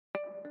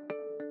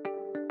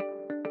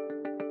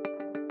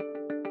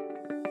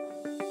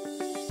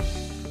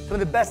Some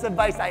of the best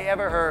advice I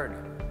ever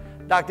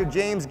heard. Dr.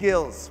 James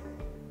Gills,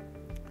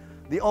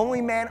 the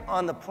only man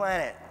on the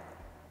planet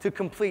to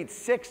complete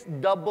 6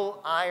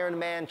 double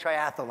Ironman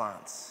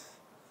triathlons.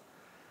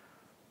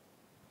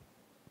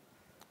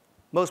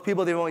 Most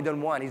people, they've only done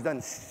 1. He's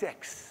done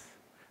 6.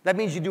 That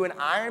means you do an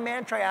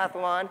Ironman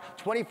triathlon,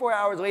 24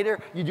 hours later,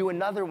 you do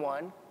another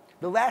one.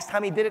 The last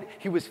time he did it,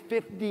 he was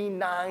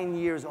 59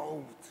 years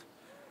old.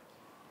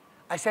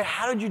 I said,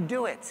 how did you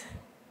do it?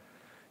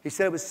 He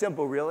said, it was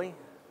simple, really?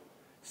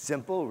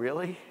 Simple,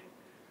 really?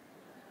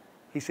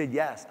 He said,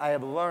 yes, I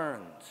have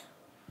learned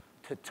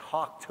to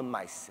talk to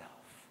myself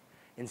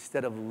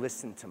instead of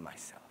listen to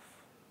myself.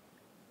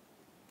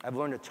 I've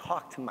learned to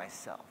talk to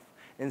myself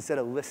instead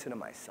of listen to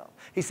myself.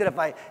 He said,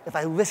 if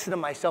I listen to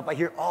myself, I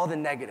hear all the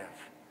negative.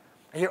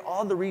 I hear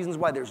all the reasons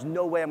why there's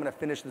no way I'm going to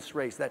finish this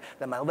race, that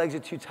my legs are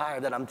too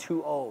tired, that I'm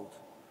too old,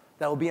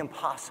 that will be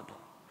impossible.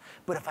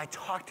 But if I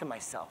talk to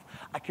myself,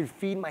 I can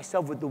feed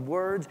myself with the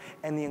words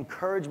and the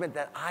encouragement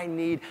that I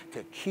need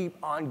to keep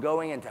on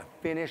going and to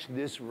finish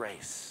this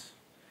race.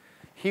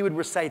 He would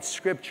recite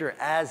scripture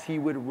as he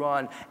would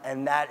run,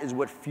 and that is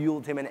what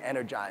fueled him and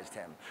energized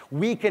him.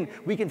 We can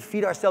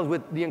feed ourselves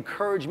with the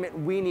encouragement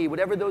we need,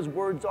 whatever those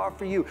words are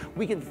for you.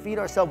 We can feed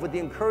ourselves with the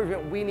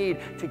encouragement we need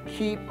to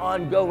keep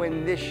on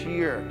going this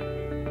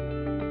year.